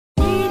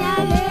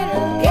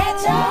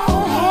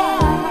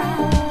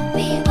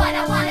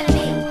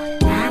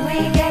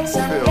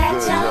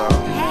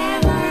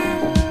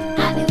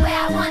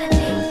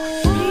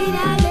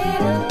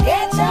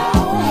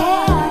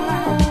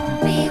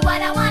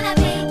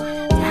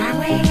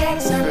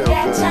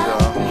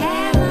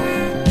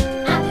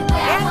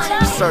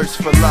search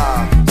for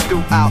love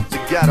throughout the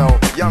ghetto.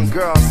 Young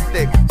girls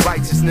thick,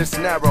 righteousness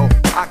narrow.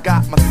 I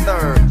got my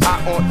third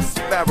eye on the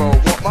sparrow.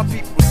 Want my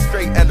people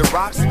straight and the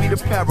rocks sweet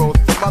apparel.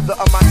 The mother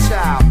of my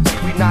child,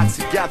 we not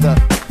together.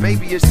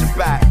 Baby, it's your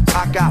back,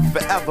 I got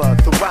forever.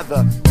 The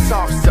weather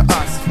talks to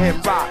us,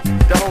 him rock.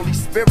 The Holy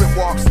Spirit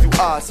walks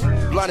through us.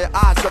 Blinded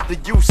eyes of the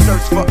youth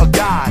search for a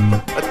God.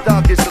 A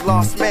thug is a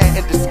lost man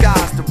in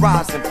disguise. The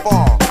rise and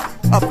fall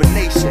of a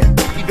nation.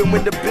 Even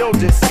when the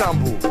buildings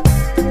stumble,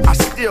 I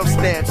still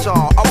stand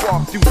tall. I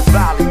walk through the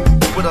valley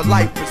with a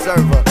life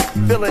preserver,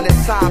 feeling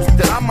at times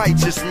that I might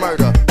just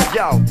murder.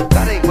 Yo,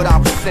 that ain't what I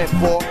was sent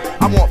for.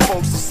 I want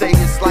folks to say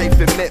his life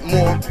it meant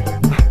more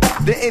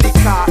than any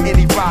car,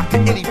 any rock, or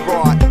any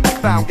broad.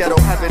 Found ghetto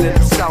heaven in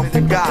himself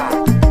and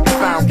God.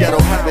 Found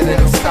ghetto heaven in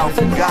himself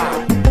and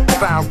God.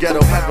 Found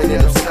ghetto heaven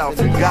in himself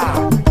and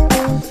God.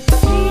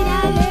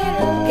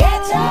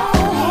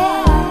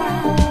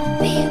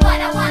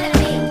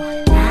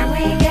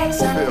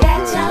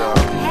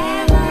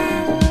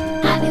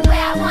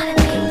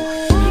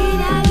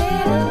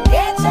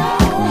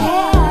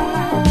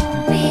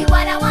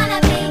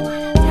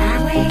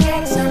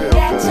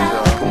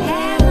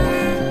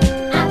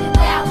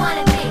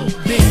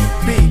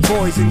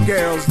 And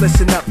girls,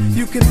 listen up,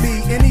 you can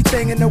be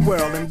anything in the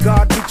world, and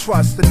God we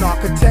trust. An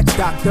architect,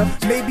 doctor,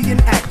 maybe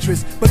an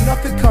actress, but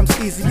nothing comes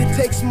easy, it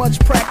takes much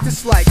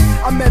practice. Like,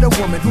 I met a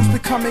woman who's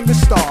becoming a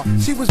star.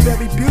 She was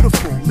very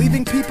beautiful,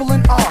 leaving people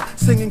in awe,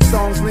 singing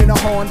songs Lena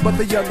Horne, but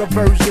the younger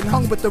version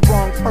hung with the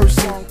wrong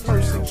person.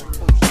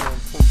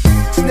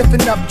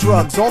 Sniffing up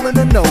drugs, all in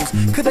her nose.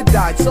 Could've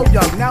died so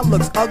young, now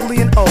looks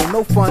ugly and old.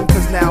 No fun,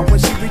 cause now when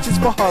she reaches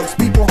for hugs,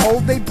 people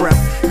hold their breath,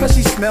 cause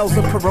she smells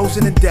of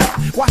corrosion and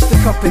death. Watch the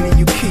company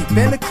you keep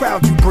and the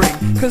crowd you bring,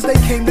 cause they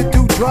came to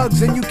do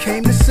drugs and you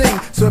came to sing.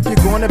 So if you're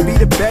gonna be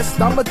the best,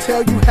 I'ma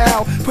tell you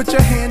how. Put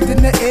your hand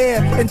in the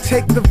air and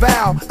take the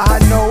vow. I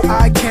know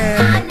I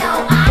can, I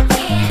know I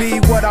can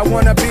be what I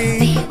wanna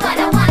be, what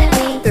I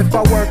wanna be. If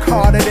I work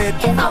hard at it,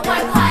 If I work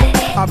hard at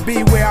it, I'll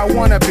be where I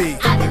wanna be.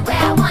 I'll be where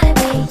I wanna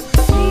be.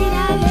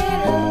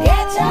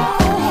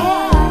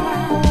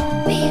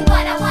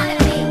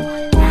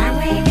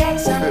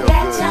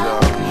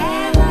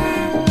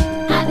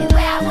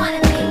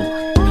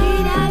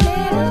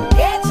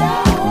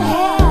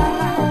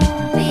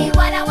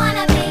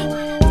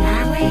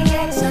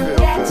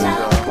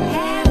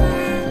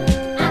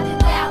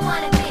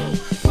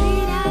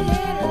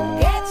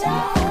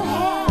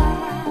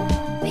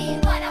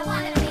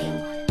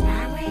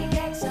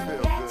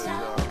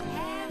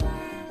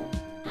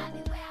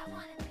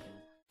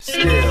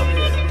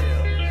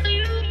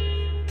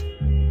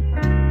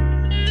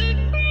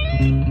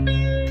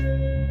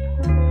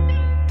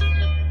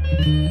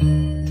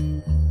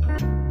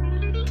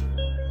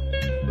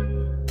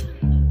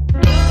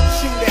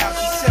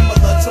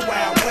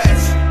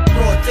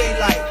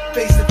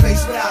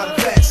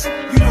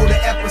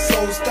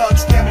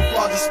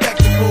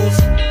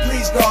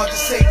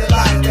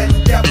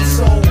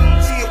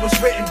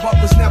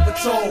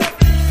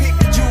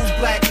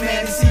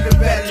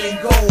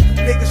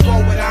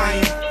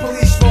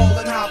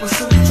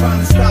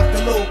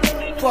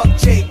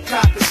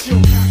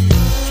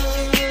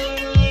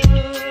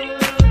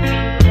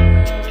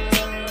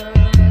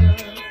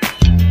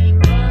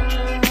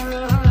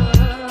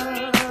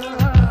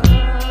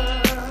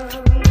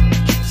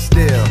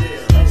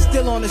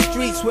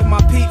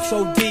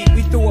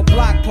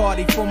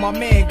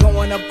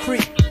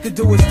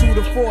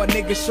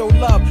 Show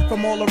love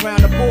from all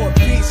around the board.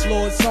 Peace,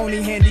 Lord,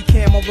 Sony, handy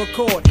cam on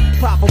record.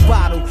 Pop a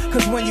bottle,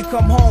 cause when you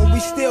come home, we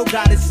still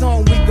got it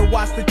on. We can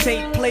watch the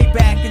tape, play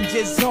back and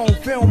just zone.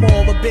 Film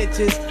all the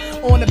bitches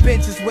on the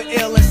benches with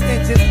ill and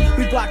stenches.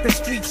 We block the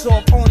streets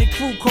off, only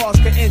crew cars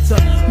can enter.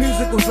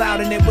 Music was loud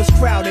and it was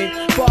crowded.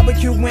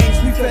 Barbecue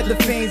wings, we fed the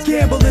fiends.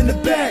 Gamble in the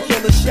back,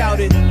 killer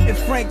shouted. And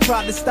Frank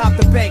tried to stop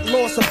the bank,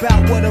 lost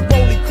about what a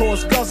rolling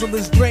cost. Guzzle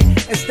his drink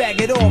and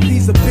stag it off.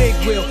 He's a big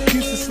wheel,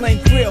 used to sling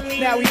krill,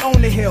 now he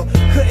on the hill.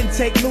 Couldn't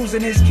take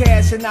losing his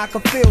cash, and I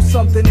could feel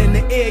something in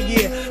the air,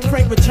 yeah.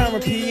 Frank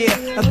returned Pierre,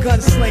 a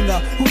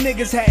gunslinger who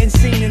niggas hadn't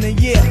seen in a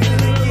year.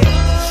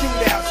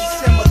 Shootouts are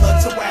similar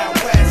to Wild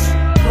West.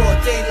 Broad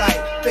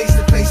daylight, face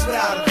to face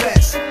without a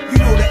vest. You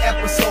know the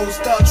episodes,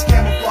 thugs,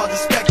 camouflage, and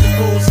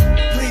spectacles.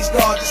 Please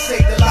God to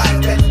save the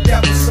life that the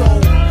devil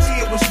sold. See,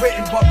 it was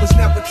written but was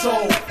never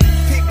told.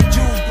 Pick the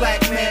Jews, black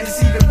man,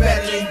 it's even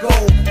better than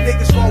gold.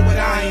 Niggas roll with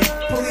iron,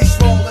 police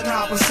roll in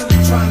hot pursuit,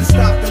 trying to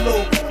stop the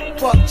loop.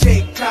 Fuck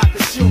Jake, cop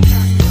the shoot.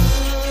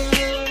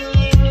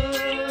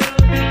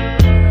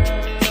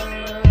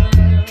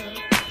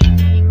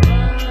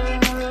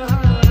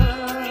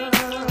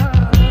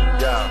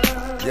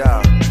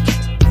 Yeah.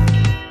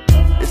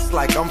 It's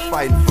like I'm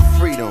fighting for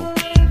freedom,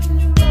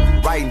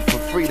 writing for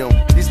freedom.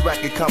 These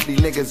record company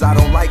niggas I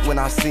don't like when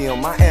I see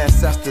them. My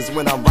ancestors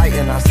when I'm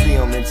writing I see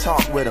them and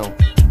talk with them.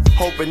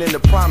 hoping in the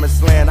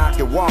promised land I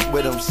can walk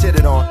with them,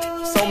 shitted on.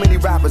 So many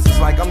rappers, it's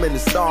like I'm in the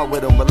star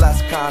with them. But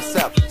less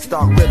concept,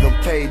 start rhythm,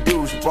 pay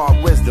dues,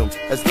 brought wisdom.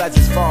 As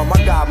legends fall,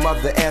 my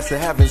godmother answer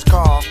heaven's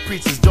call.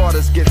 Preachers'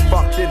 daughters get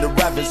fucked in the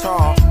Reverend's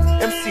hall.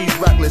 MC's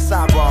reckless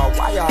eyeball,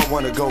 why y'all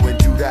wanna go and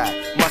do that?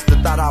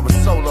 Must've thought I was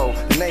solo,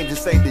 the name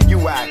just ain't the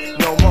U-Act,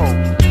 no more.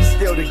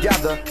 Still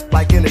together,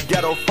 like in a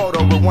ghetto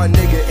photo with one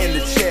nigga in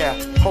the chair,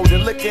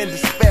 holding liquor in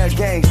despair,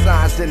 gang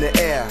signs in the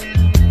air.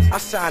 I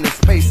shine in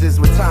spaces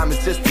where time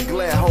is just a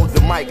glare, hold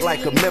the mic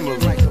like a memory.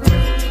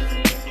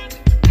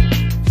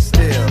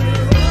 Still,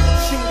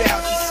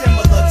 Shootouts are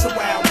similar to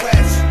Wild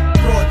West.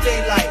 Broad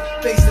daylight,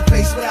 face to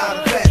face without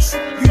a vest.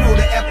 You know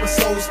the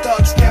episodes,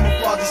 thugs,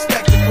 camouflage, and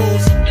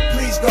spectacles.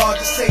 Please God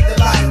to save the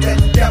life that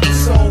the devil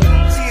sold.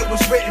 See, it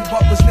was written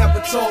but was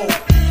never told.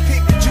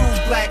 Pick the Jews,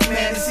 black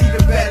man, it's even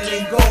better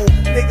than gold.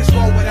 Niggas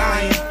roll with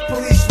iron,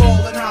 police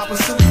roll in hot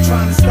pursuit,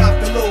 trying to stop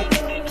the loop.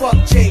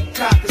 Fuck Jake,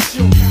 cock the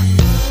shoot.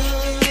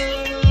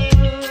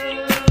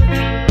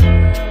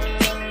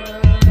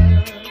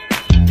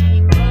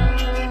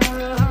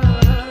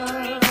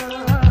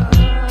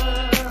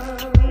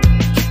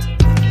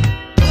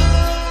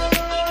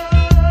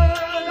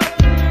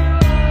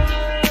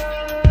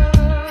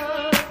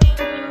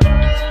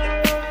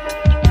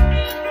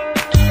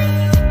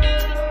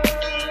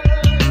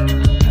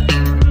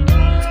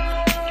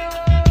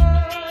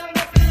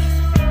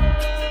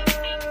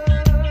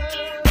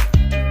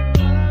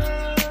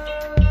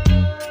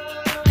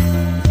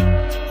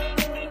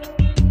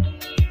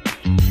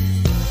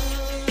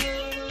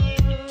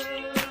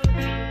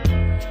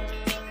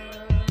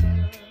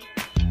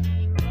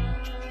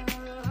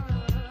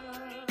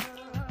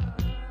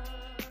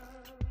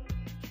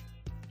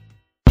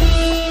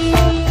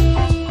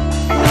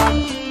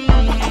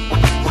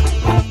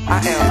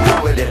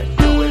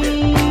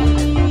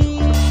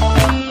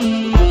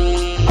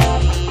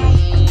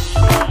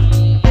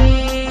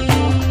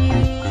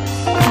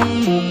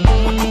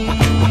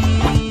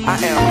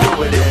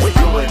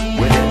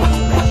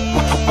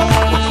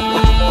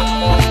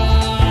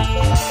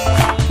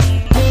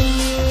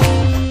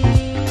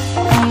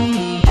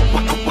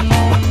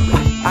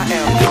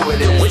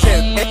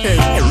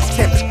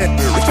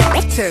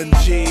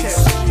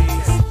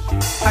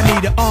 I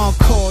need an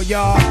encore,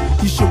 y'all.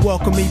 You should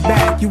welcome me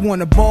back. You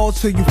want a ball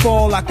till you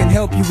fall, I can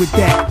help you with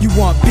that. You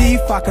want beef,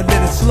 I can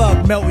let a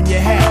slug melt in your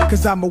hat.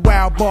 Cause I'm a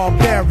wild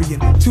barbarian,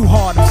 too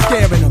hard, I'm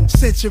scaring them.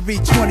 Century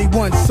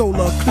 21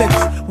 solar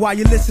eclipse. While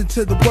you listen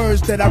to the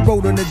words that I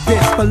wrote on the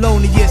disc.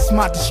 Felonious,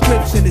 my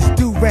description is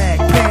do-rag.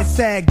 Pants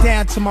sag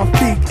down to my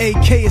feet,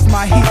 AK is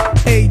my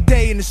heat. A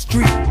day in the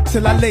street,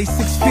 till I lay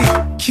 6 feet.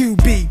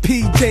 QB,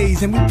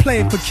 PJs, and we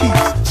playing for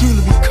keeps.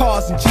 Jewelry,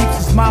 cars, and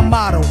jeeps is my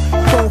motto.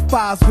 4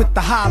 5s with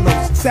the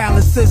hollows,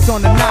 silencers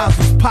on the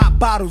nozzles. Pop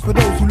bottles for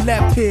those who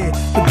left here.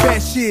 The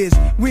best years,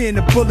 we in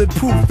the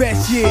bulletproof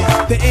vest years.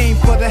 The aim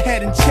for the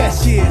head and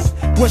chest years.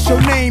 What's your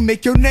name?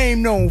 Make your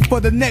name known for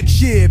the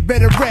next year.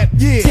 Better rap,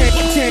 yeah. 10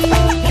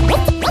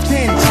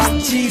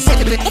 G's, 10 G's, 10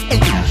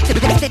 G's,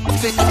 10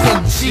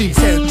 G's,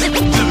 10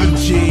 G's, 10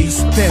 G's,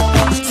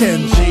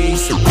 10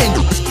 G's, 10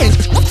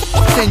 G's.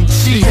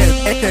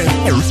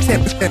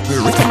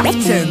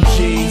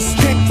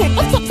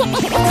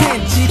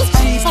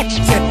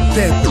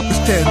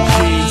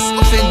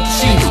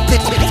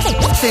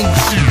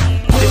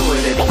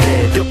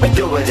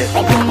 Doing it.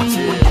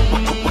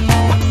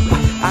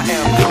 I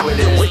am doing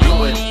it.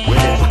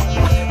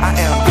 I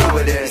am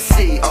doing it.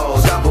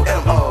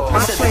 C-O-double-M-O. My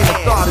train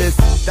of thought is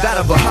that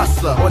of a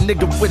hustler or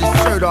nigga with his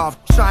shirt off,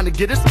 trying to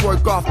get his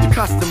work off to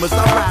customers.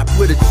 I rap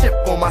with a chip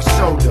on my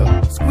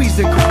shoulder,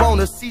 squeezing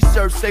Corona.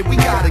 C-shirts say we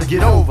gotta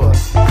get over.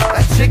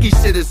 That jiggy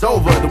shit is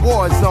over, the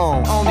war is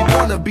on. I only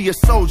wanna be a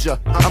soldier,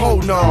 I'm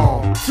holding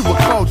on to a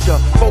culture,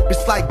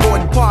 focused like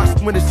Gordon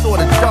Parks when it's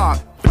sorta dark.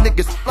 For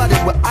niggas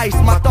flooded with ice,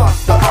 my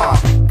thoughts are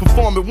art.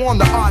 Performing warm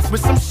the arts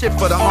with some shit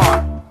for the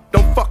heart.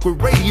 Don't fuck with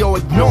radio,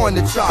 ignoring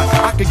the charts.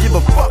 I could give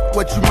a fuck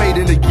what you made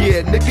in a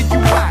year, nigga, you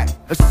whack.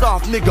 A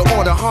soft nigga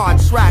on a hard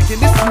track,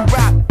 and this new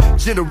rap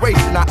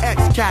generation, I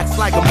ex-cats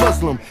like a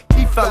Muslim.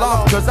 He fell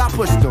off cause I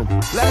pushed him.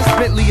 Let his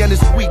Bentley and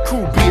his sweet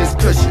crew be his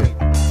cushion.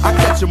 I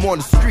catch him on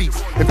the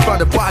streets, in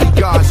front of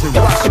bodyguards and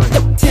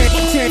Russian. 10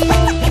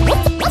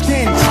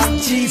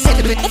 G's, 10 G's, 10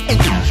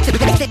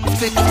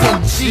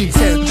 G's, 10 G's,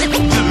 10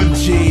 G's, 10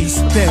 G's,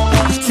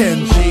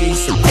 10 G's,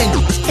 10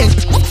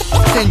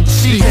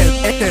 G's.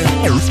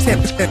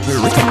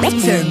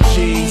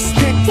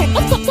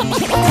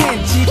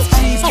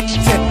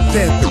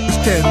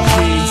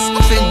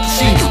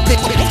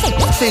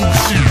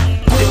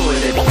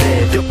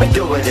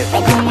 Doing it.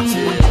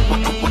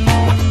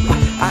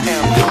 I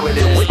am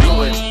doing it.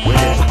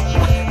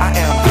 I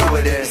am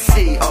doing it.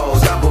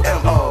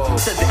 C-O-double-M-O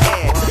to the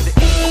end.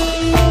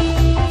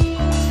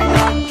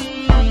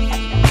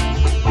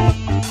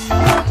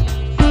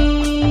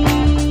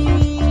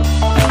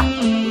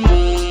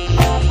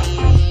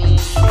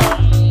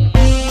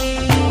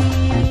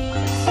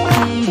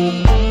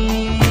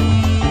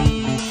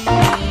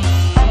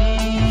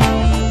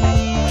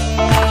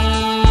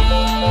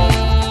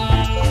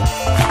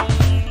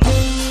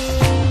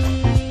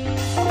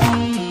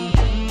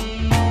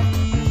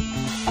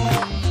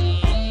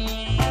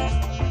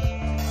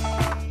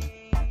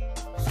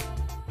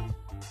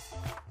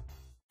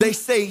 They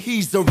say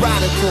he's a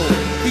radical,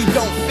 he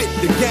don't fit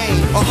the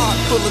game. A heart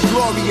full of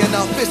glory and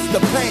a fist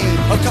of pain.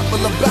 A couple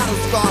of battle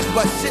scars,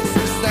 but shit's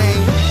the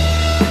same.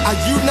 Are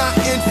you not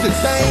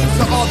entertained?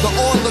 To all the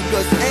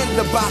onlookers and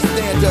the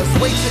bystanders,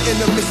 wait your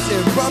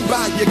intermission, run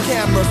by your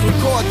cameras,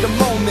 record the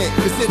moment,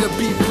 cause it'll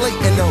be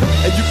blatant them.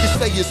 And you can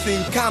say you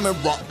seen common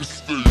rock the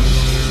stage.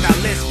 Now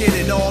let's get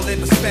it all in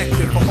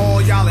perspective. For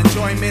all y'all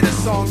enjoyment, a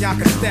song y'all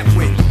can step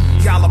with.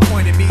 Y'all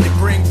appointed me to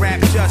bring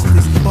rap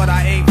justice, but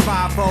I ain't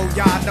 5-0,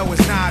 y'all know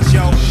it's not,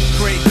 yo.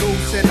 Grey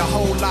Goose and a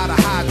whole lot of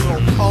hydro.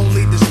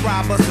 Only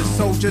describe us as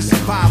soldier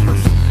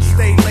survivors.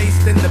 Stay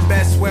laced in the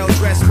best,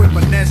 well-dressed with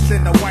finesse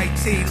in the white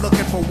tee,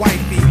 looking for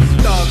wifey.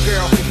 Thug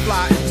girl who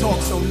fly and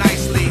talk so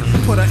nicely.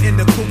 Put her in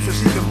the coupe so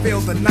she can feel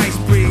the nice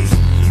breeze.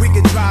 We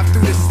can drive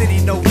through the city,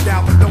 no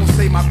doubt, but don't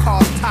say my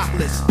car's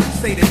topless.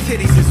 Say the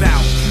titties is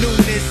out.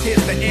 Newness,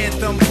 here's the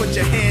anthem. Put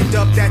your hand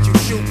up that you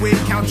shoot with,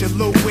 count your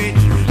loot with.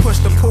 Push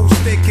the pool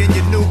stick in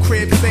your new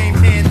crib, same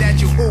hand that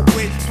you hoop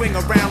with. Swing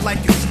around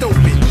like you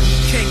stupid.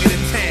 King of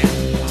the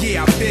town,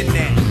 yeah, I've been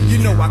that. You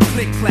know I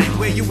click-clack,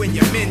 where you and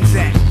your men's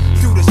at.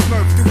 Through the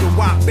Smurf, through the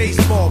WAP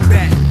baseball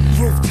bat.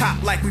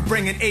 Rooftop like we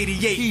bringing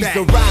 88 he's back.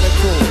 He's a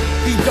radical,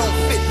 he don't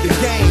fit the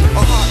game.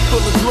 A heart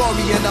full of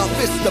glory and a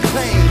fist of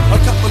pain. A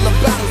couple of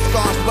battle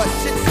scars, but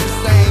shit's the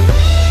same.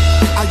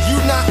 Are you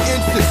not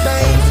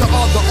entertained? To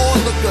all the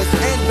onlookers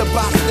and the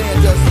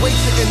bystanders, wait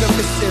your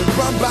intermission,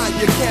 run by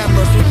your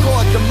cameras,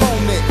 record the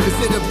moment, cause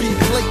it'll be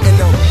blatant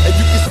them. And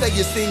you can say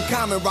you seen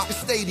Common rock the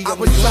stadium. I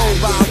was told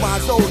by a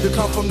wise old to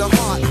come from the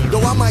heart.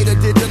 Though I might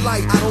have did the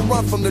light, I don't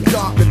run from the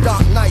dark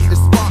night, the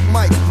spark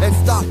mics and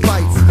stop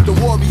fights. The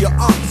warrior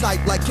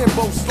archetype like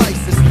Kimbo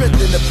Slice is strength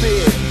in the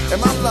beard.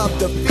 And my love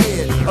the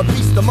fear, a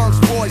beast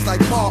amongst boys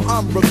like Paul,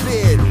 I'm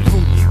revered.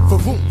 Boom,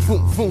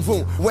 boom, boom,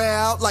 boom.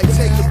 Well, like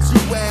Jacob G.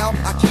 Well,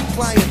 I keep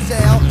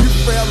clientele. You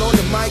frail on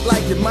the mic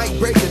like you might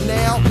break a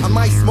nail. I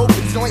might smoke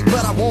a joint,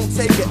 but I won't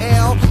take an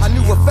L. I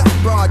knew a fat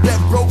broad that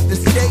broke the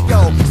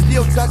scale.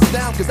 Still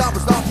touchdown, cause I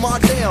was off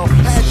Mardale.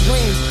 Had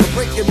dreams of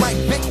breaking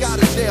Mike Vick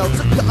out of jail.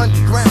 Took the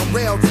underground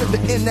rail to the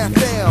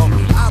NFL.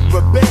 I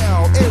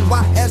rebel,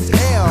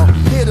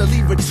 NYSL. Here to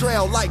leave a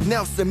trail like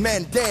Nelson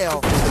Mandela.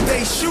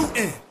 They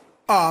shooting.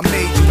 I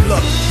made you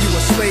look. You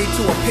a slave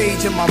to a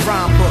page in my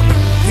rhyme book.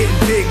 Getting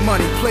big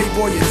money,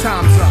 playboy, your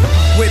time's up.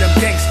 With them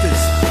gangsters,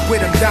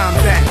 with them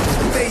dimes at.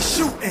 They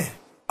shooting.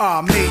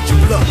 I made you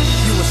look.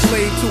 You a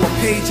slave to a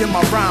page in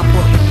my rhyme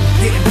book.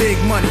 Getting big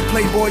money,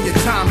 playboy, your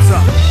time's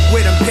up.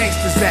 Where them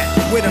gangsters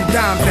at, where them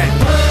dimes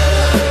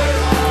at.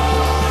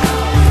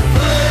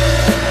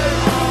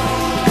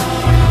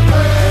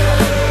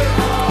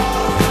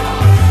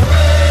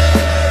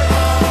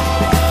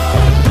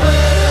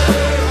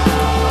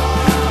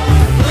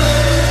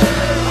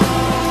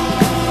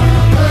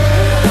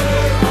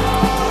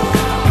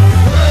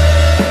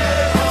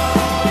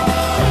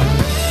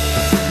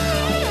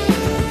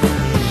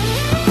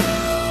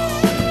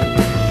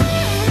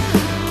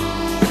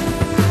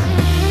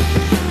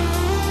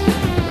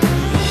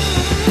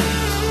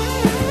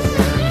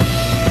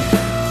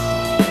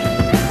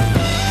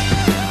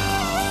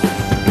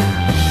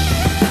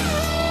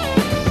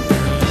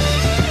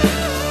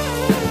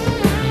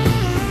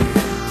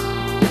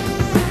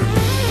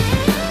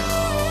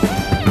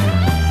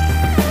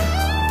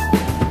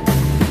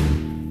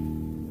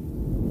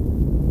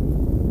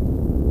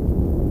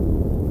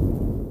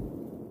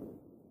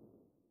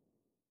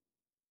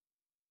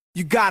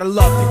 You gotta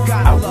love it,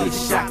 I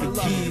wish I could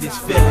give this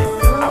feeling.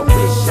 I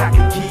wish I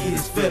could give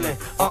this feeling.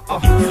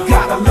 You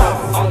gotta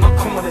love it. On the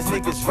corners,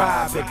 niggas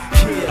robbing,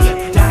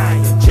 killing,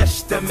 dying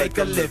just to make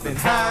a living.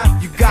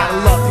 You gotta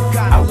love it,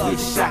 I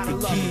wish I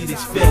could give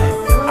this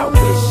feeling. I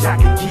wish I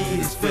could give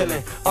this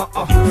feeling.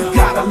 You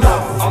gotta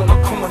love it. On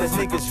the corners,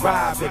 niggas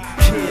robbing,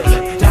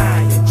 killing,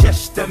 dying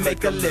just to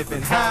make a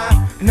living.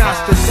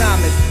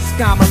 Nastradamus,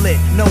 Skymalit,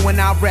 knowing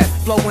I rep,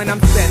 flowing I'm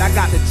set. I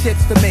got the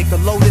chips to make a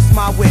lotus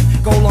my whip.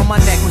 Gold on my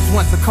neck was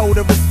once a code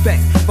of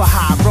respect for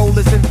high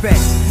rollers and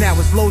vets. Now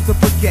it's loads of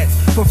baguettes,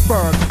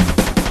 preferred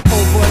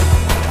over,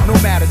 no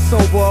matter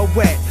sober or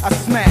wet. I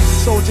smack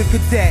soldier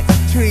cadet,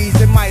 trees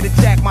that might have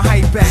jacked my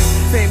height back.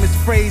 Famous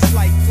phrase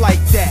like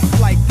that,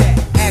 like that.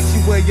 Ask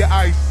you where your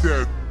ice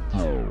at.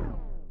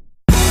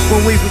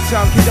 When we were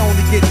young, could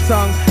only get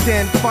tongue.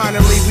 Then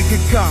finally we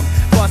could come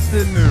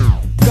bustin',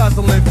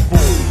 guzzling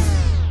fools.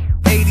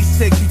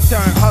 86, you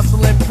turn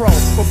hustling pro.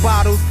 For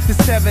bottles, the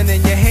 7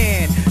 in your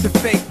hand. The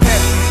fake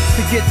Pepsi,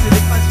 to get to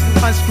the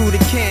unscrew the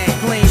can.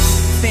 Gleam,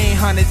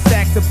 1500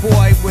 sack the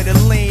boy with a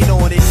lean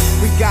on it.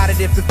 We got it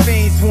if the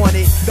fiends want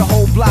it. The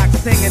whole block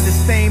singing the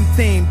same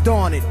theme,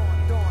 Dooinit.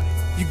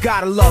 You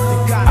gotta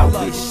love it, I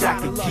wish I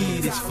could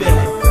give this feeling.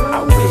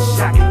 I wish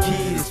I could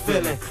give this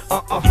feeling.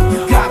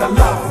 You gotta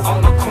love it.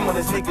 On the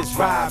corners, niggas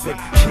robbing,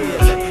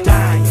 killing,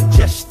 dying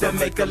just to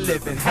make a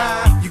living.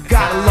 You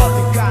gotta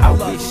love it, I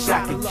wish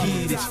I could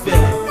give this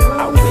feeling.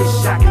 I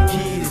wish I could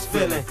give this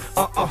feeling.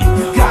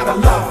 You gotta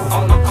love it.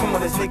 On the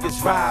corners,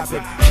 niggas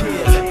robbing,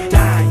 killing,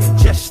 dying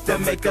just to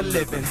make a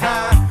living,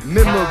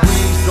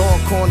 Memories on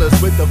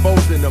corners with the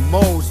bows and the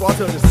moles. So I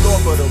to the store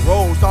for the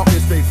rolls, talking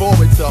straight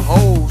forward to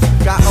hoes.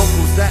 Got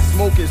uncles that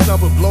smoking,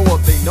 some will blow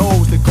up their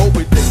nose to cope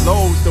with their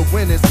lows. The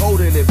wind is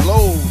holding it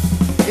blows.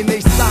 In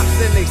they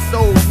socks and they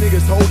soles,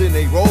 niggas holding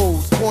they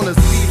rolls. Corners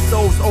leave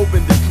souls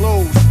open to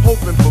close,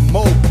 hoping for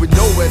more with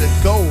nowhere to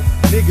go.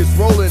 Niggas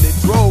rolling in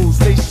droves,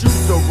 they shoot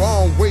the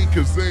wrong way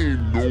cause they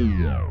ain't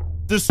know.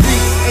 The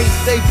streets ain't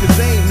safe cause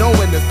they ain't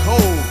knowing the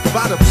code.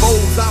 By the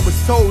foes I was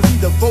told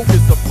either focus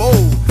or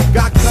fold.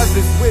 Got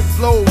cousins with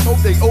flows, hope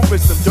they open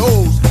some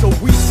doors so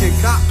we can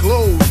cop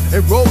clothes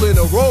and roll in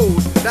the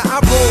roads. Now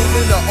I roll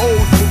in the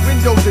O's with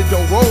windows that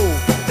don't roll.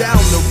 Down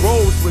the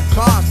roads with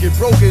cars get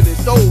broken and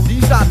sold.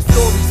 These are the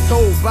stories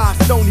told by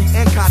Stony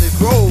and Cottage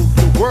Grove.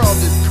 The world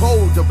is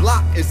cold, the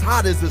block is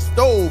hot as a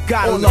stove.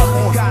 Gotta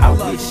love it, I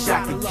wish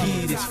I could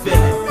give this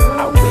feeling.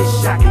 I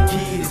wish I could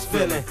give this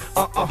feeling.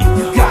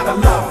 You gotta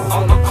love it.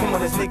 On the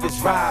corners,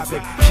 niggas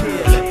robbing,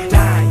 killing,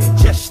 dying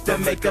just to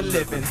make a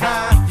living,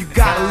 You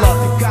gotta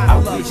love it, I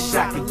wish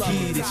I could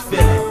give this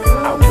feeling.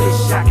 I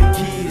wish I could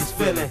give this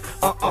feeling.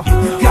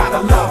 You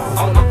gotta love it.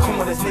 On the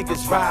corners,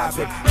 niggas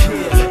robbing,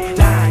 killing,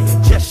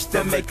 dying just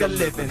to make a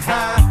living,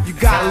 You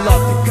gotta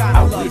love it,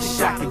 I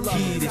wish I could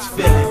give this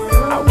feeling.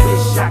 I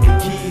wish I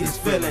could give this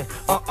feeling.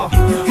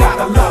 You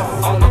gotta love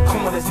it. On the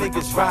corners,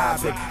 niggas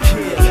robbing,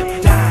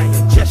 killing,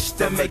 dying just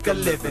to make a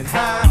living,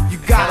 You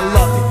gotta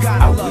love it,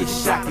 I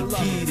wish I could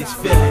give this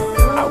feeling.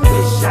 I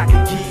wish I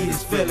could give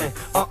this feeling.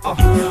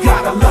 You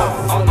gotta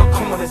love it. On the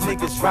corners,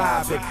 niggas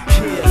robbing,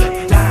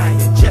 killing,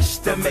 dying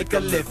just to make a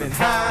living,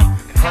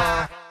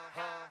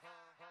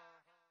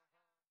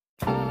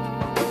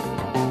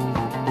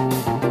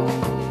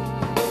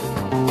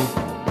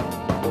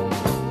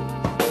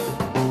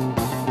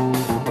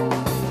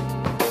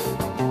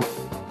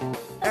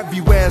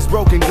 Everywhere's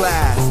broken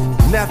glass.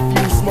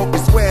 Nephew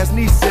smoking squares,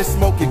 nieces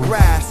smoking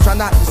grass. Try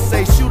not to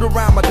say shoot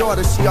around my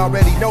daughter, she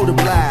already know the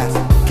blast.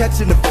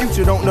 Catching the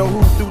future, don't know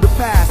who through the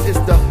past. It's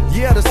the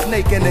year of the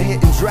snake and the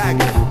hidden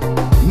dragon.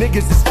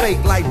 Niggas is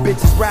fake like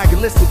bitches bragging.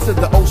 Listen to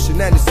the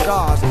ocean and the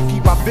stars.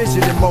 Keep my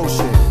vision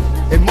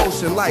in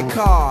motion like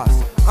cars.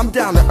 I'm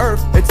down to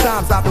earth, at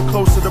times I feel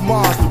closer to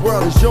Mars. The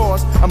world is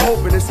yours, I'm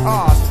hoping it's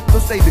ours.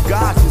 Don't say the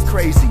gods is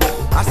crazy.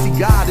 I see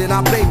God in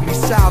our baby,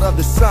 child of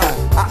the sun.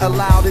 I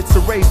allowed it to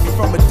raise me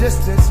from a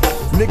distance.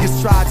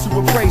 Niggas try to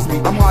appraise me.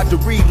 I'm hard to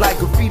read like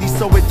graffiti,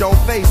 so it don't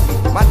faze me.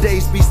 My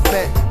days be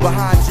spent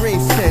behind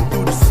dreams sent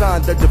through the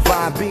sun. The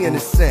divine being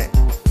is sent.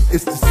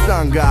 It's the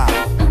sun god.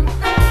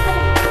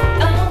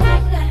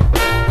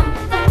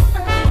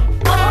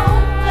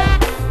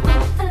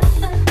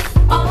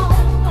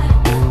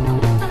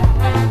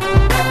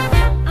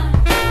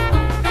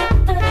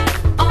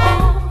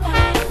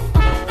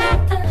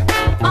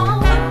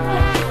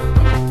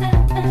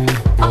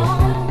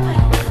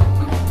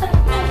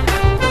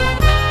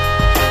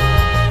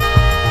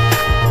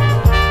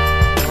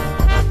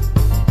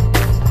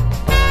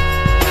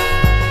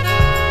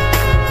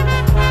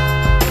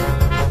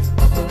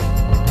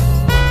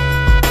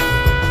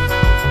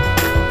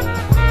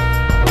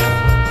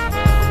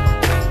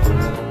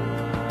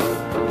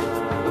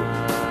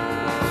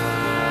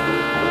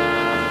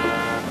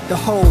 The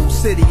whole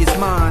city is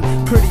mine,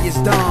 pretty as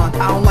dawn.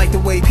 I don't like the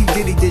way P.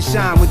 Diddy did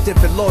shine with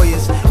different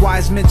lawyers. Why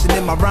it's mentioned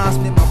in my rhymes.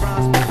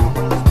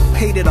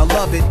 Hate it, I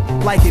love it.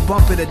 Like it,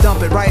 bump it or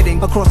dump it.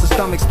 Writing across the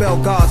stomach, spell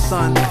God,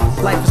 son.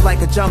 Life is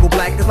like a jungle,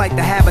 black. It's like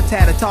the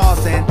habitat of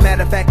Tarzan.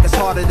 Matter of fact, it's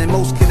harder than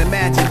most can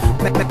imagine.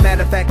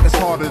 Matter of fact, it's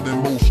harder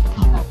than most.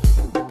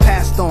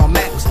 Passed on,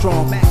 Max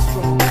strong.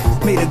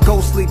 Made a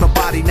ghost leave a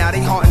body, now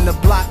they haunting the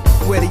block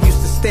where they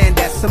used to stand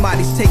at.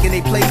 Somebody's taking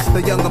their place,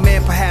 the younger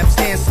man perhaps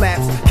hand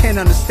slaps. Can't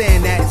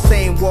understand that,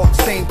 same walk,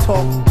 same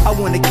talk. I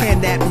wonder,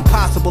 can that be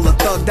possible? A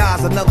thug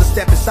dies, another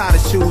step inside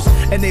his shoes,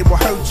 and they will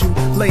hurt you.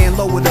 Laying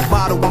low with a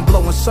bottle, I'm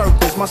blowing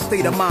circles, my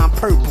state of mind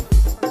purple.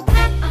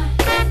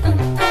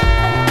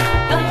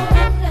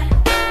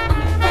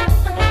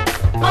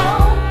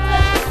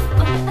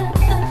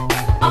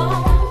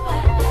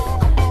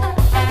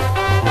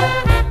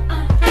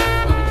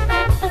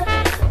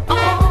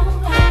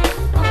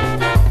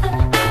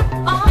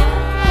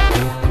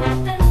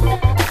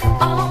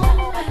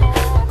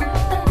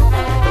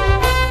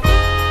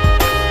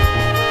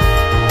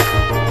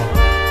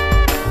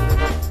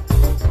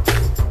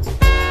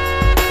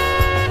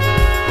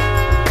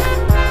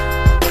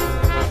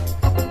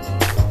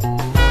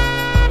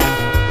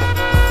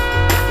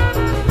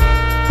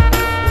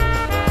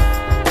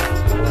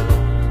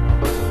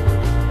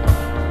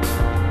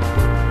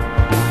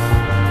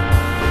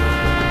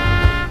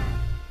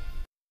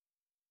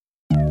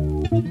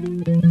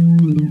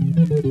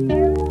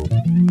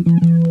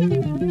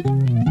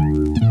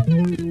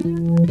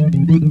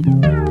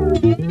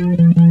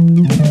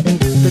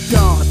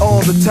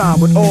 time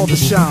with all the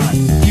shine.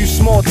 You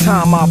small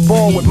time, I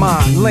ball with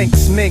mine.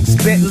 Lynx, Minx,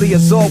 Bentley,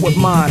 Azor with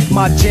mine.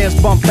 My jams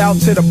bump out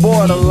to the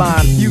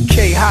borderline.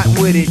 UK hot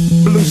with it,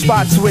 blue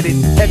spots with it.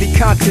 Every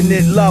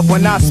continent love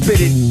when I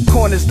spit it.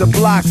 Corners the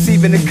blocks,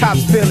 even the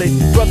cops feel it.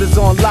 Brothers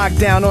on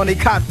lockdown, on they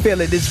cot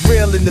feel it. It's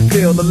real in the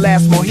field, the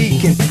last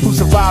Mohican who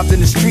survived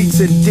in the streets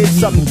and did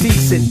something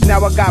decent.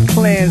 Now I got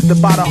plans to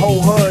buy the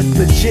whole hood.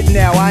 Legit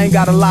now, I ain't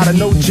got a lot of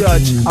no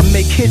judge. I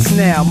make hits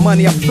now,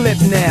 money I flip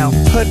now.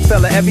 Hood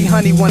fella, every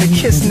honey wanna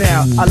kiss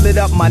now. I lit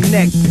up my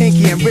neck,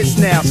 pinky and wrist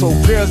now. So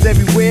girls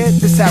everywhere,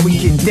 this how we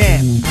get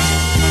down.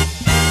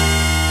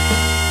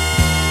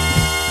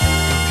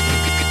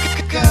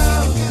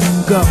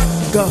 Go,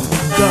 go,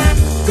 go,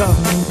 go,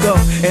 go.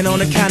 And on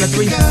the count of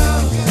three,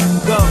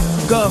 go,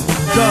 go,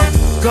 go,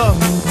 go,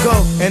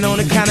 go. And on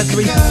the count of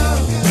three,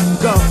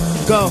 go,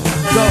 go,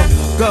 go,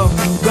 go,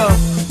 go,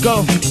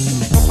 go.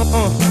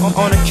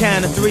 On the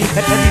count of three,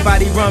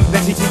 everybody run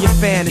back to your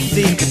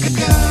fantasy.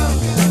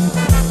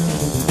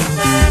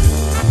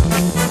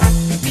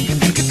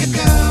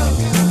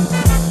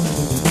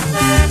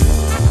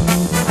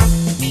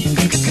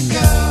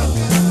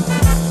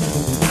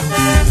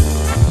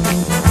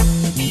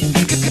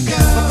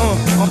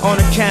 On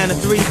the count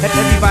of three,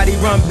 everybody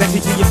run back to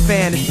your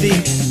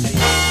fantasy.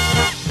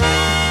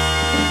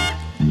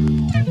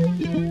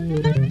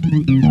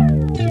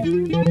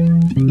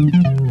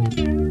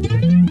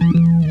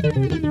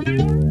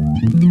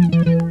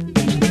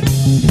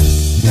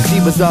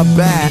 Was up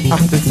bad,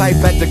 the type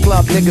at the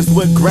club niggas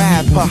would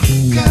grab her.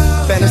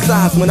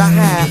 Fantasize when I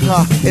had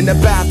her in the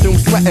bathroom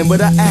sweating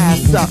with her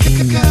ass up.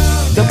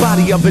 The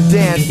body of a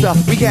dancer,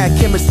 we had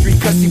chemistry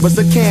cause she was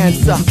a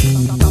cancer.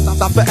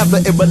 Thought forever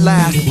it would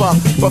last for,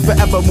 but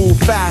forever move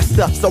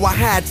faster, so I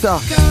had to.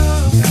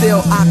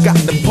 Still I got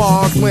the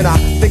pause when I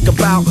think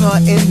about her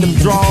in them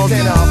drawers.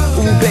 And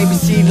ooh baby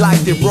she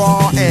liked it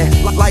raw and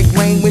like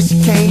rain when she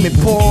came and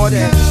poured.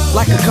 And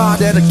like a car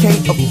that I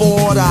can't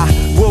afford, I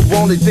will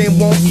want it then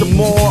want some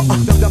more.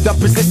 The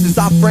positions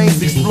our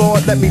brains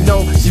explored let me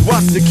know she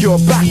was secure.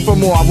 Back for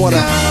more, I wanna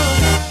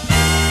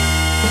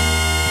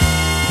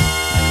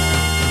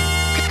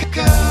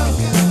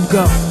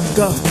go,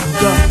 go,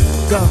 go,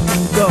 go,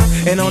 go.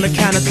 And on the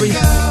count of three,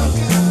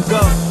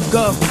 go,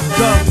 go,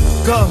 go,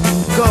 go,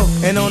 go.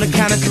 And on the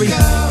count of three,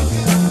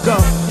 go,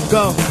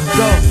 go,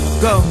 go,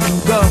 go,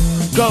 go,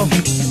 go.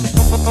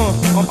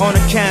 On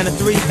the count of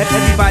three,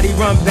 everybody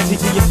run back to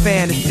your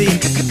fantasy.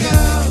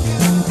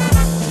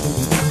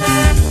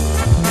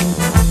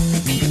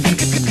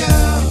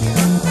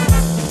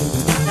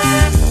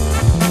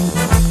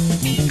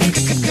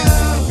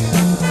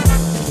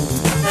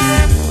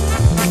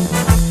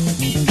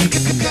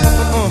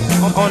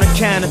 On the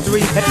count of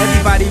three,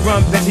 everybody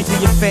run back to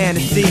your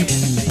fantasy.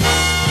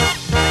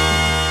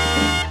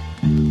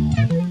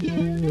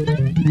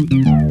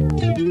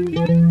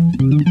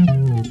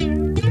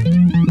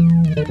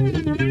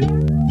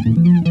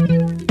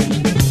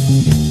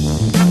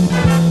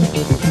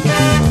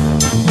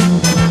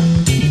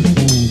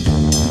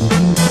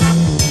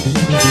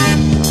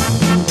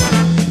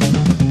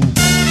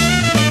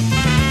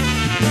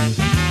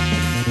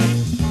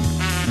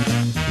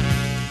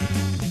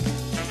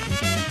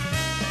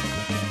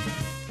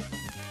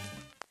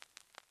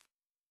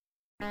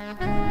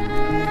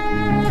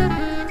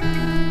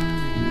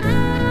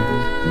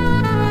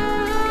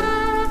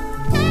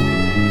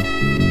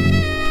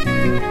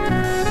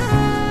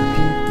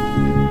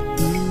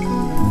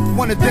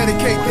 Wanna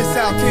dedicate this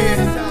out here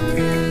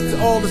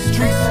to all the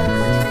streets,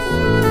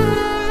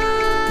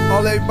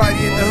 all everybody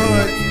in the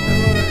hood,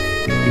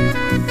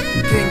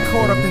 getting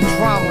caught up in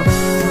drama.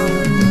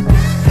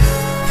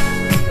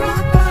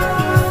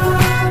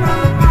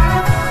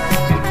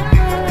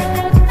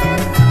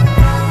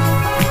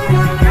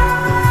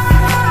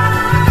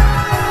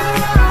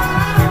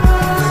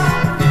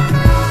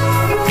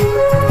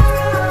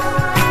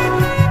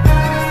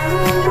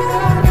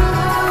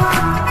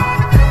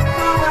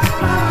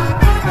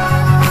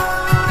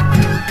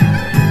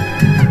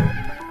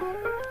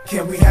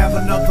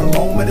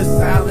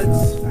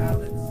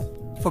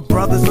 For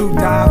brothers who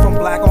die from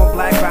black on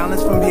black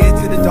violence, from here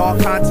to the dark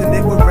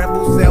continent where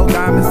rebels sell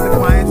diamonds to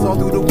clients all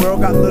through the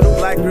world, got little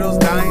black girls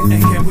dying.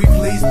 And can we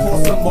please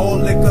pour some more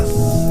liquors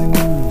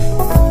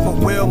for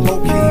Will,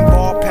 Mokeem,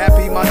 Ball,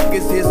 Pappy, my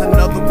niggas? Here's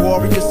another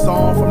warrior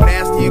song from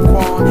Nasty and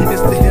Quan.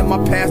 It's to him I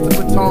pass the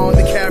baton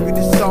to carry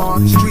this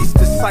song. Streets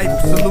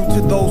disciples, salute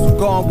to those who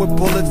gone with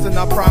bullets, and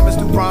I promise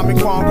to rhyme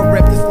and conquer,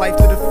 rep this life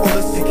to the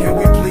fullest. And can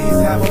we please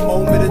have a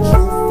moment of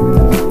truth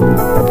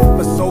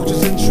for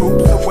soldiers and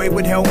troops away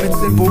with helmets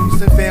and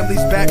boots, and families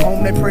back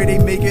home that pray they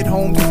make it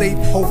home safe,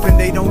 hoping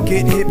they don't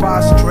get hit by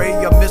a stray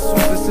or missile.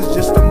 This is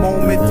just a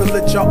moment to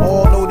let y'all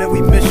all know that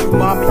we miss you,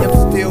 mommy.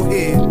 I'm still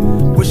here,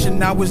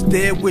 wishing I was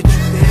there with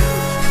you.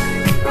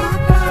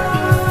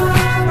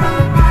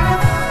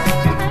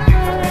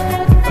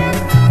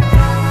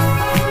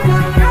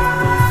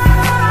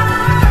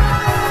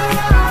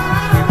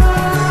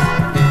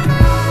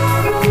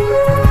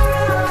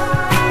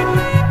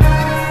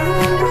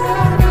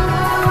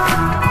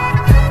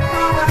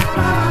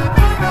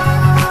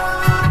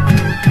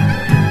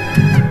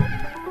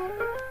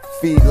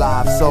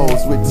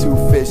 kilos with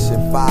 2 fish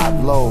and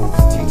 5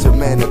 loaves. Teach a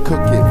man to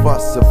cook it for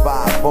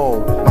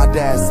survival. My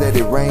dad said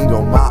it rained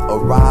on my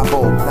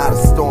arrival. Not a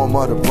storm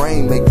of the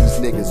brain make these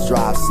niggas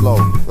drive slow.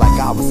 Like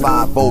I was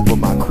 5 over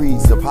my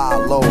creed's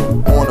Apollo.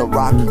 On a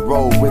rocky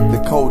road with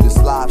the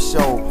coldest live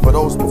show. For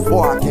those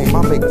before I came,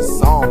 I make the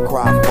song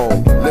cry for.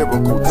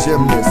 Lyrical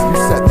gymnast, you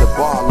set the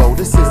bar low.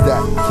 This is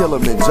that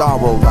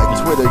Kilimanjaro,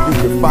 like Twitter you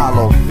can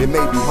follow. It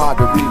may be hard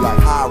to read like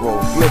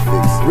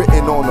hieroglyphics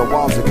written on the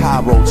walls of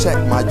Cairo. Check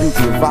my youth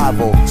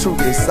revival.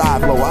 Truth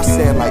inside flow, I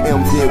stand like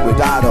M did with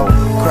Ido.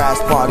 Crash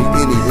party,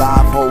 any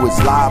live hoe is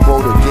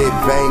liable to get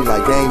banged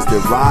like gangs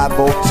that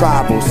rival.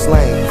 Tribal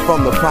slang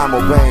from the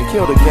primal bang.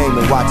 Kill the game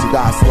and watch it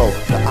die slow.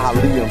 The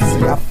Ali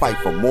MC, I fight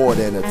for more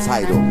than a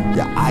title.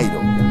 Your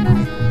idol.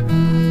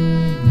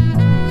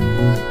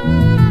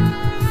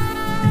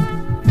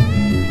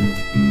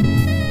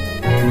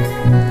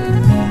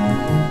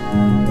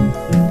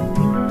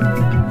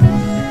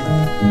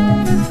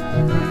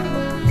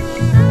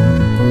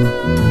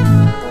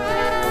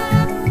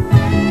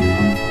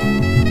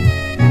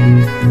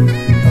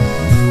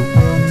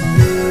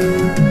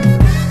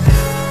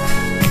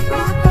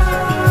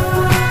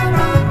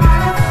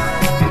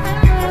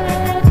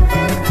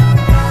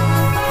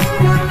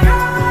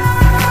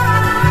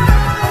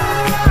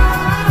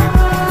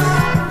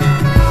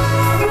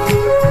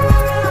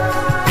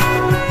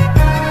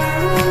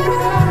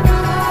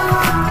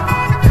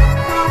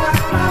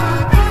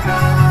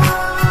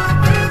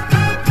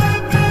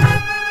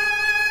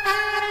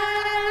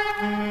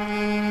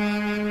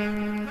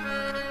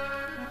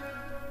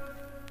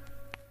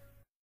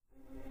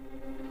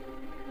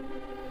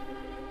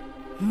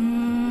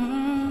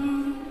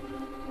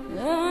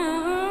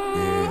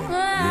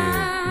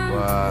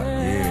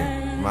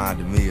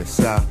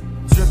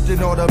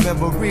 Drifting on the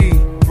memory,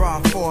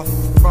 brought forth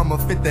from a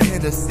fifth of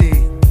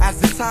Hennessy. As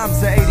the times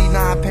of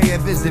 89 pay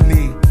and visit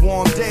me.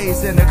 Warm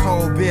days in the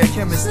cold beer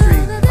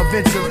chemistry.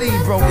 Eventually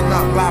broken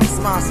up by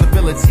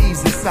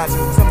responsibilities and such.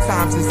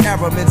 Sometimes it's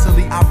error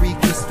mentally I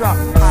reconstruct.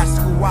 High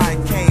school I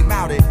came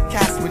out it.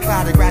 Cats with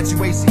clouded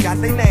graduation got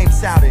their names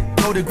shouted.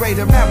 Go to Great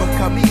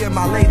America, me and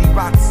my lady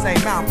rock the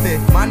same outfit.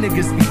 My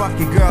niggas be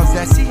fucking girls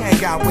that she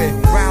hang out with.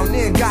 Round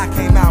in God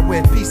came out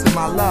with piece of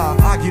my love.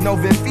 Arguing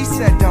over if he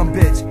said dumb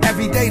bitch.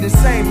 Every day the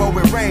same old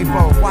with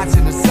rainbow.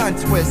 Watching the sun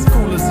twist,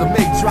 cool as a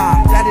big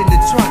drop. That in the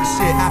trunk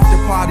shit. After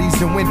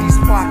parties in Wendy's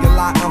parking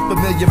lot.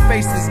 Unfamiliar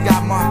faces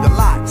got marked a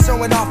lot.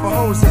 Showing off for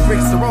hoes and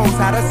bricks and rolls.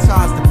 How to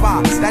charge the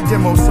box. That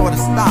demo sorta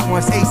stopped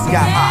once Ace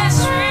got hot.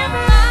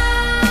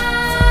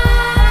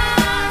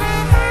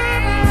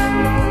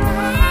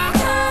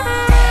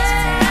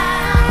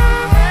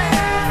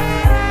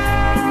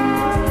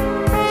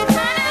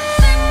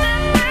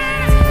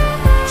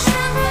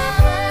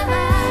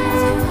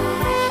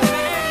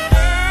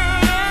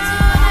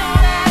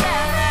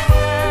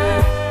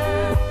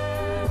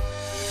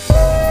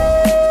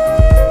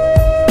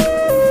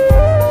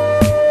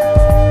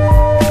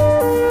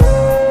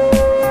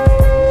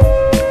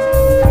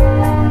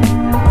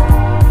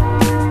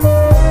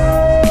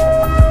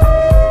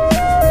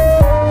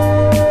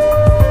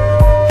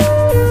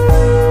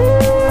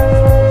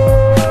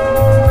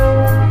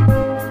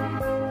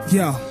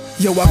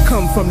 Yo, I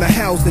come from the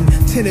housing,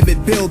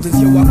 tenement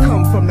buildings. Yo, I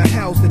come from the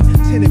housing,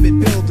 tenement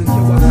buildings. Yo,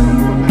 I come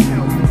from the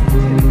housing,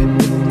 tenement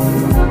buildings.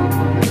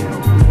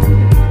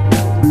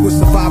 With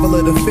survival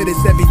of the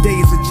fittest, every day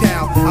is a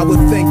child. I would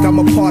think I'm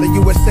a part of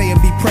USA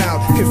and be proud.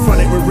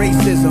 Confronted with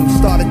racism,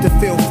 started to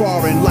feel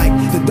foreign. Like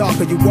the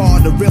darker you are,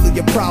 the realer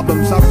your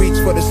problems. I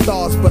reached for the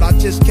stars, but I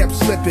just kept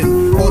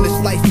slipping. On this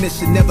life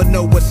mission, never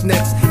know what's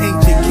next.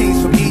 Ancient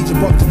kings from Egypt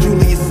up to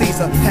Julius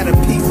Caesar had a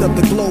piece of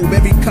the globe,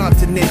 every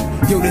continent.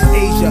 Yo, this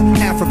Asia,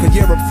 Africa,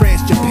 Europe,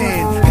 France,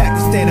 Japan,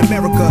 Pakistan,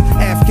 America,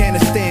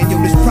 Afghanistan. Yo,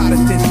 this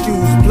Protestants,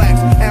 Jews, blacks,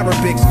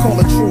 Arabics. Call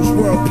a truce,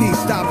 world peace,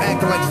 stop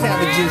acting like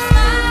savages.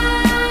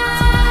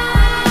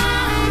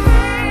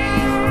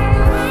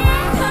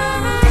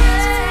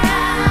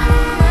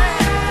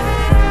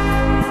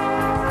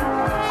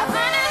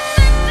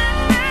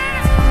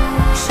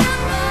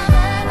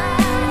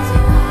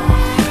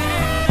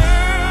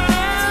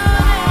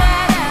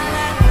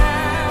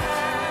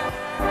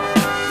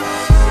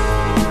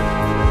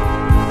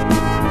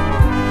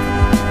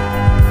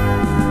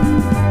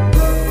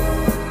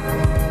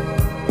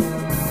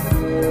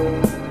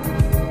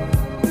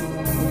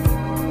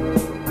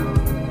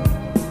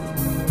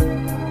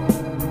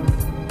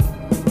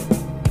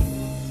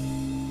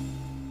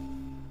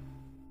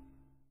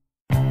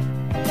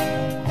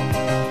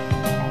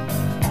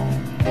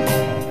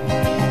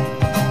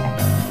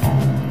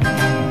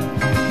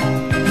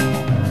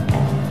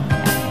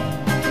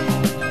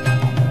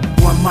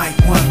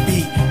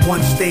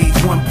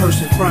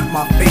 Front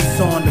my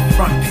face on the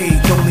front page.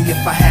 Only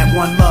if I had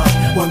one love,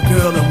 one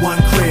girl and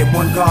one crib,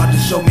 one God to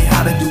show me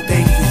how to do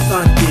things the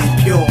sun did.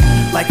 Pure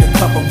like a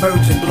cup of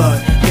virgin blood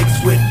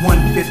mixed with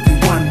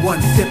 151. One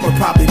sip would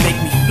probably make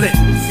me flip.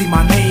 See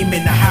my name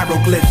in the hieroglyph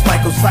hieroglyphs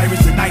like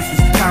Osiris and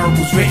Isis.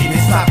 Parables written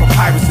inside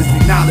papyruses,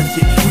 acknowledge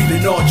it. We've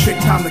been all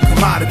tricked, time to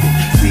come out of it.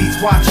 Seeds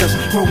watch us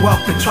grow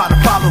up and try to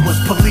follow us.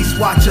 Police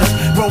watch us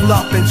roll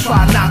up and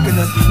try knocking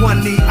us.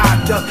 One knee I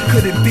duck,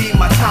 could it be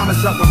my time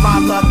is up? With my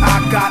luck I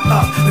got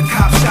up, the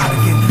cop shot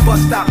again.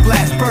 Bust stop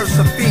blast burst,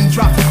 a fiend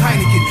dropped his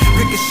Heineken.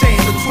 Ricochet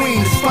in between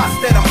the spots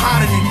that I'm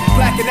hiding in.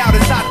 Blacking out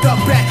as I duck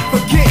back,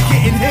 forget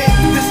getting hit.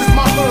 This is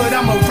my hood,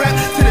 I'm a rap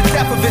to the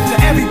death of it. To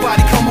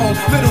everybody come home,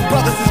 little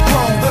brothers is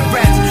grown. Hood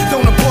rats,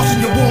 don't abortion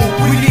your womb.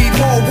 We need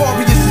more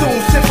warriors soon.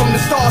 Sent from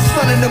the stars,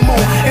 sun and the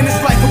moon. And it's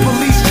like a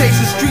police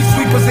chasing street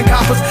sweepers and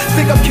coppers.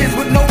 Stick up kids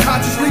with no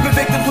conscience, leaving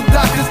victims with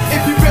doctors.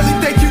 If you really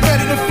think you're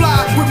ready to fly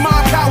with my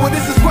power,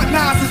 this is what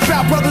Nas is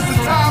about, brothers. The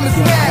time is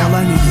now. All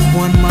I need is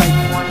one mic.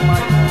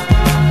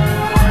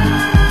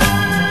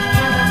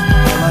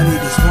 All I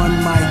need is one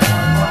mic.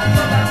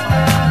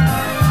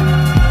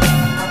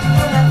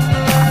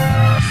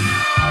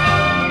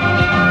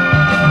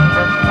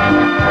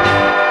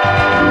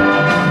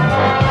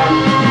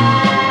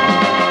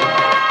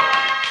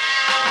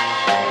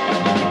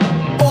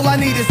 All I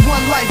need is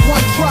one life,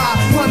 one try,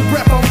 one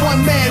breath, I'm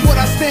one man. What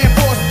I stand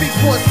for speaks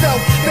for itself.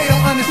 They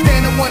don't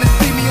understand and wanna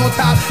see me on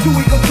top. Too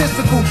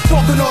egotistical,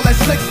 talking all that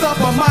slick stuff,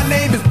 but my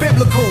name is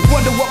biblical.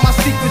 Wonder what my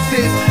secrets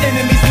is.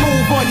 Enemies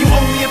move on you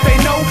only if they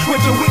know what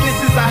your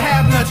weaknesses. I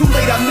have none. Too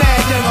late, I'm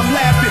mad, young, I'm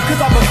laughing,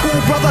 cause I'm a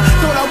cool brother.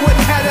 Thought I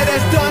wouldn't have that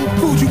as done.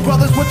 Food you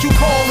brothers, what you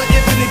call an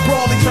infinite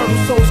brawl, eternal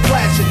souls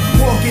clashing.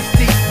 War gets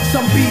deep,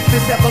 some beef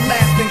is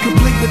everlasting,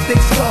 complete with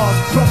thick scars.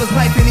 Brothers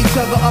knifing each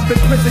other up in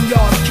prison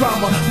yards.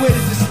 Drama, where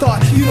does it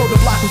start? You know the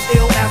block was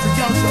ill as a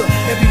youngster.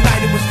 Every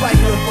night it was like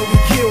her, but we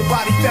killed.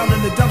 Body found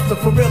in the dumpster,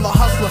 for real a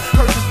hustler.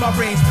 Purchase my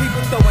range,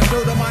 people throwing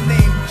dirt on my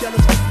name.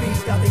 Jealous with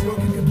fiends, got they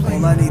working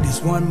complain. All I need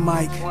is one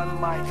mic.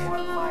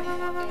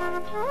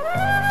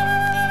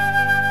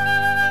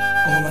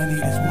 All I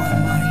need is one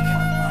mic.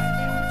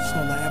 That's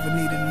all I ever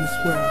needed in this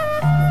world.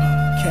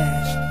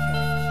 Cash.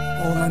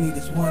 All I need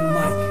is one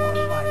mic.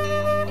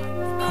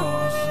 The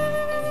cars,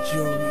 the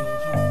jewelry.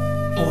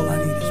 All I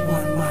need is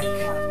one mic.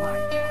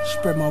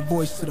 Spread my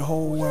voice to the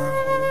whole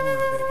world.